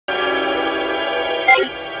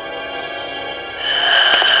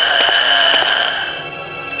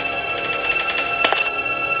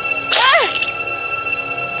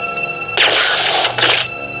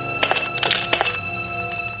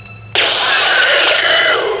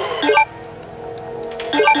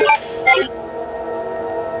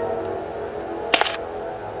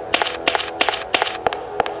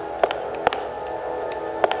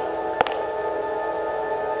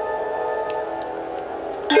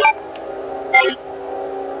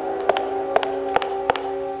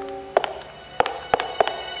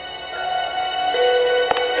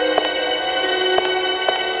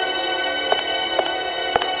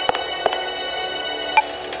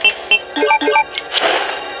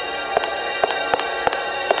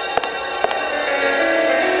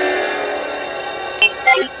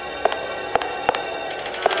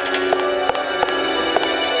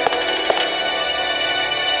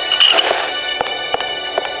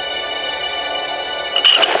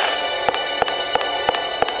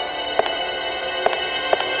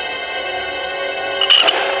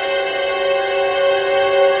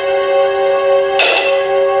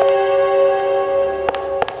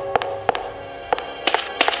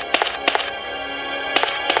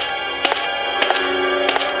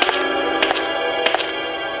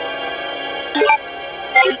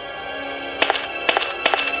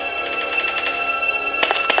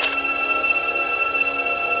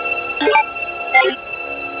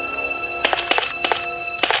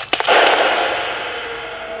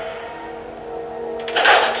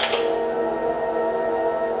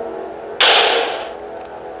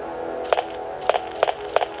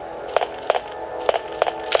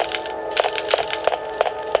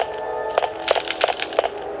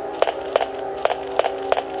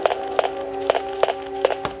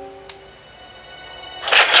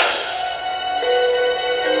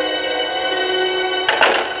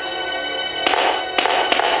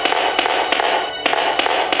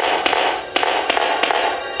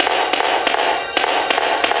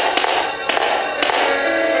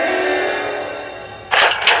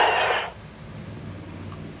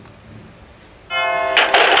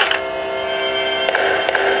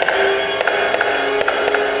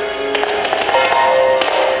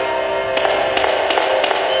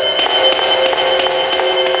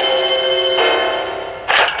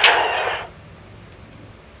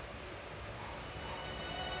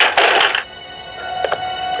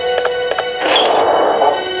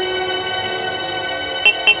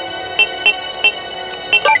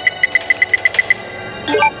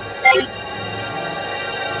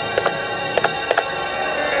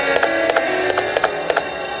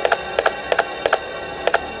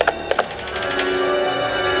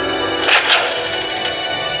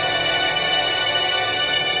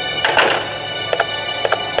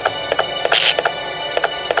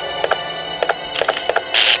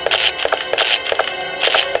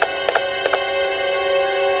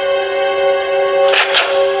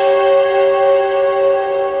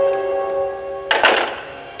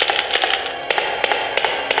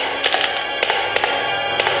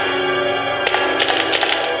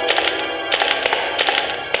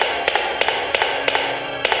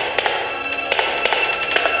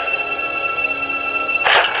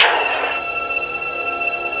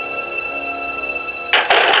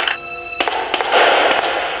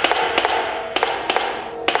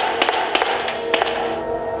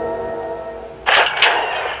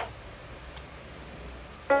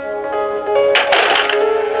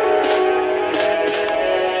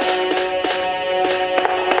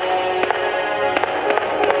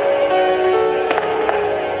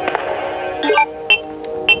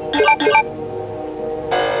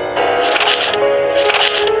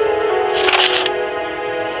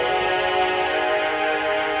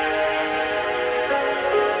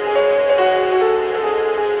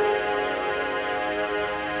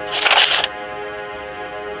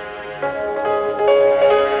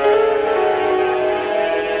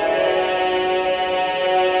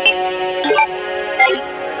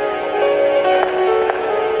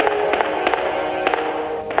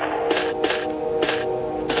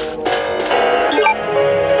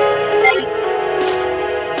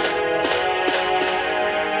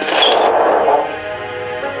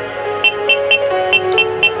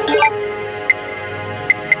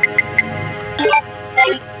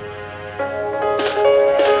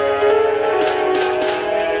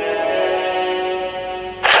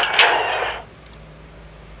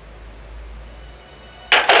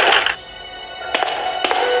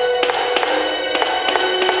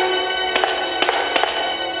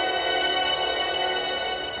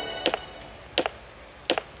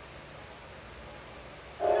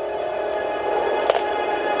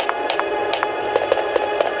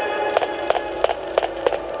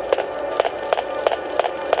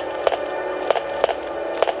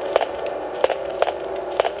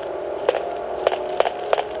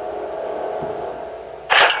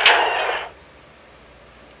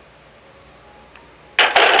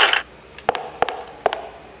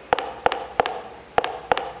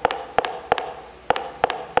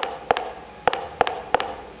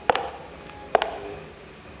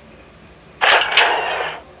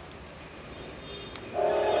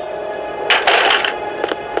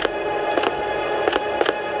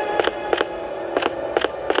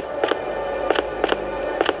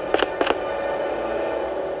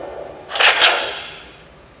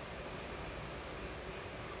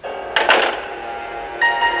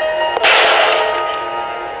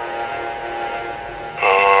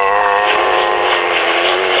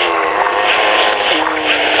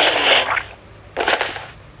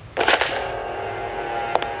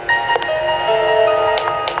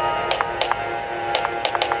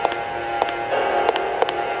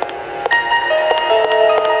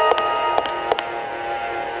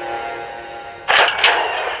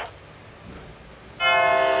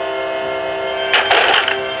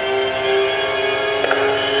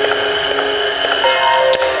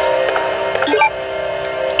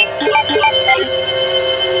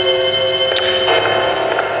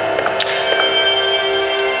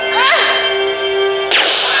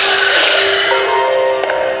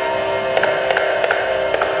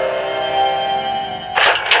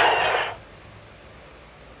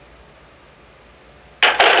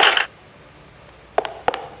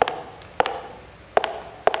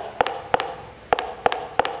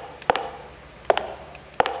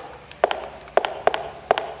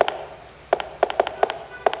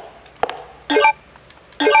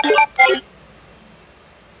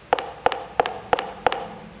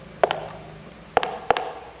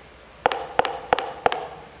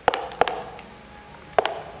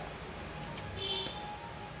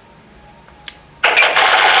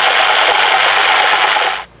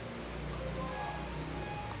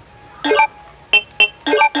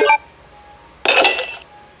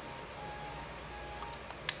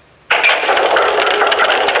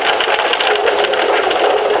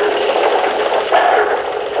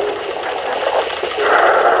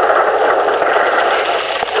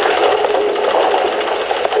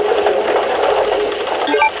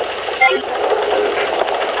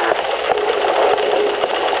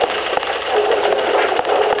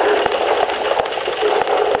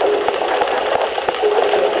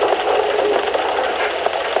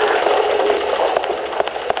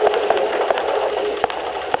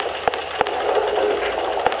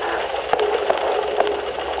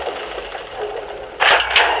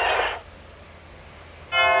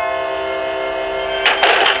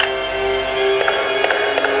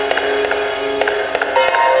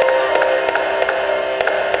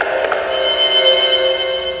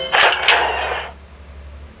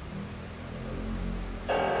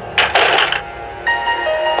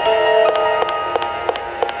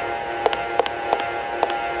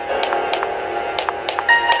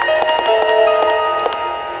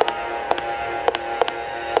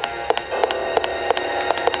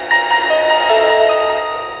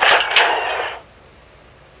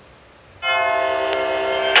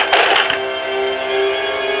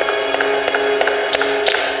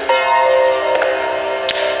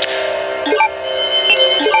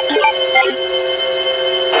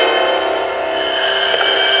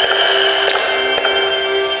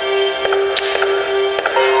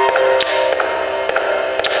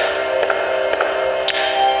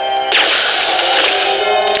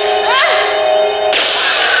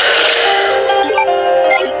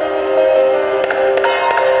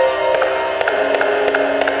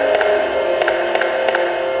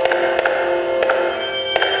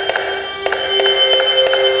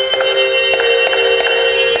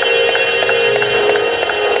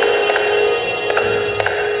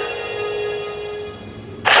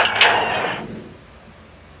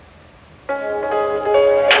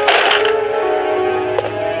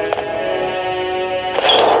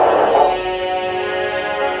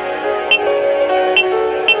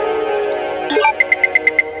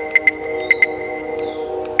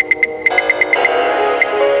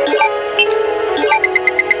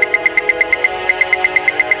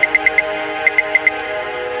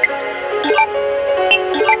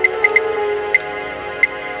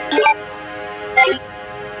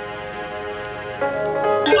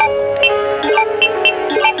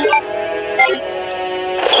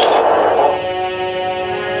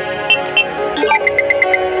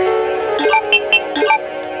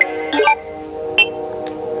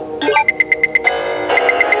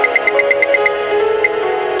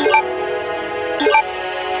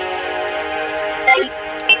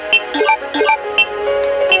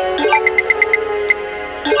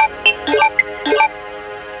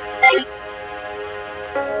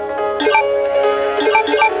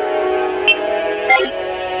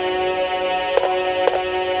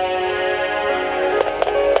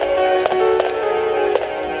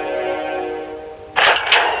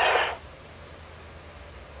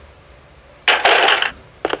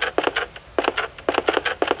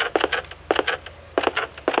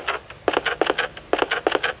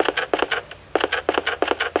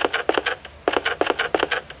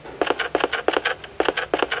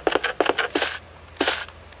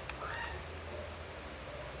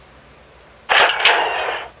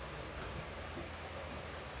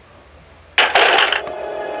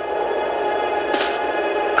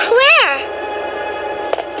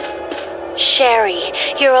worry.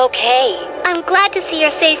 You're okay. I'm glad to see you're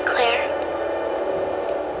safe, Claire.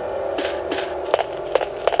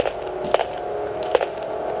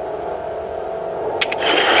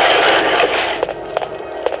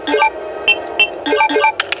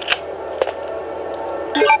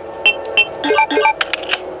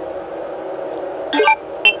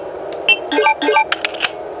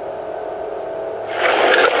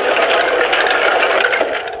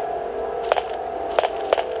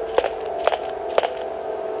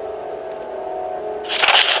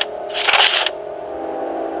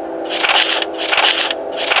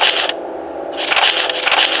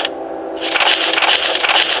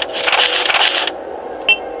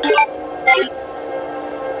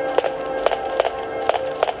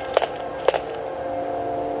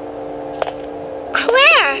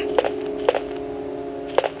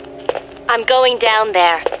 I'm going down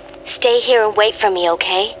there. Stay here and wait for me,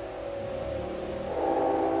 okay?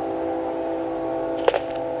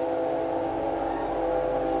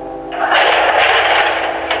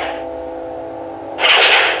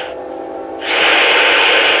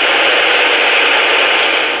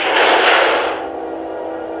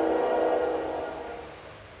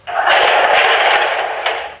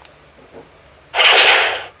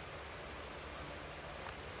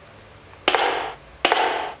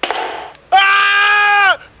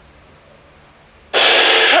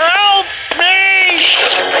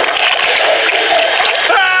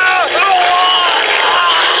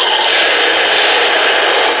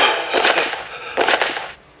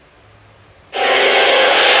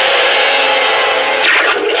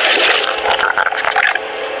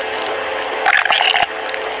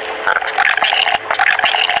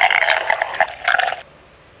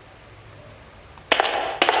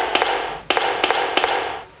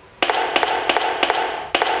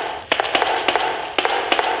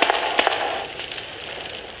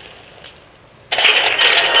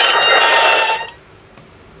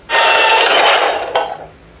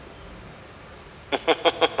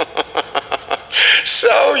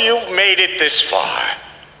 So you've made it this far.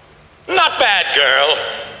 Not bad, girl.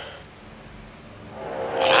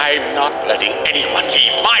 But I'm not letting anyone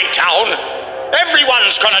leave my town.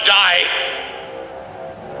 Everyone's gonna die.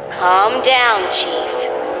 Calm down, Chief.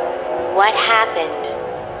 What happened?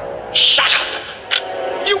 Shut up!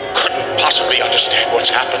 You couldn't possibly understand what's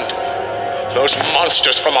happened. Those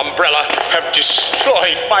monsters from Umbrella have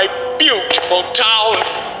destroyed my beautiful town.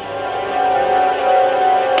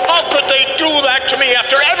 How could they do that to me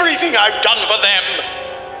after everything I've done for them?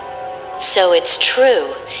 So it's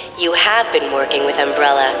true. You have been working with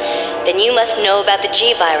Umbrella. Then you must know about the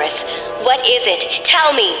G-Virus. What is it?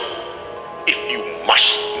 Tell me! If you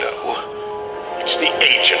must know, it's the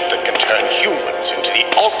agent that can turn humans into the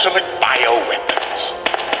ultimate bioweapons.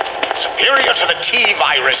 Superior to the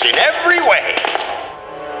T-Virus in every way.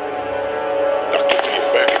 Dr.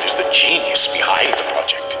 William Birkin is the genius behind the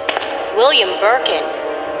project. William Birkin?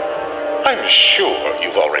 I'm sure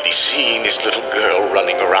you've already seen his little girl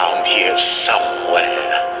running around here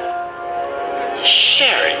somewhere.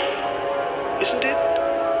 Sherry, isn't it?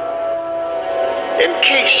 In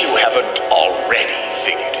case you haven't already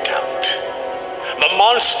figured it out, the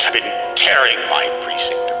monster been tearing my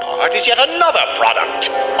precinct apart is yet another product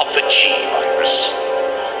of the G-Virus.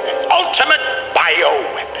 An ultimate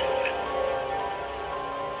bioweapon.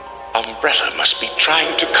 Umbrella must be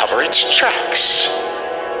trying to cover its tracks.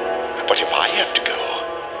 But if I have to go,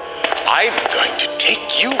 I'm going to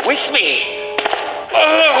take you with me.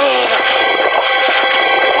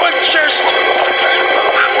 But just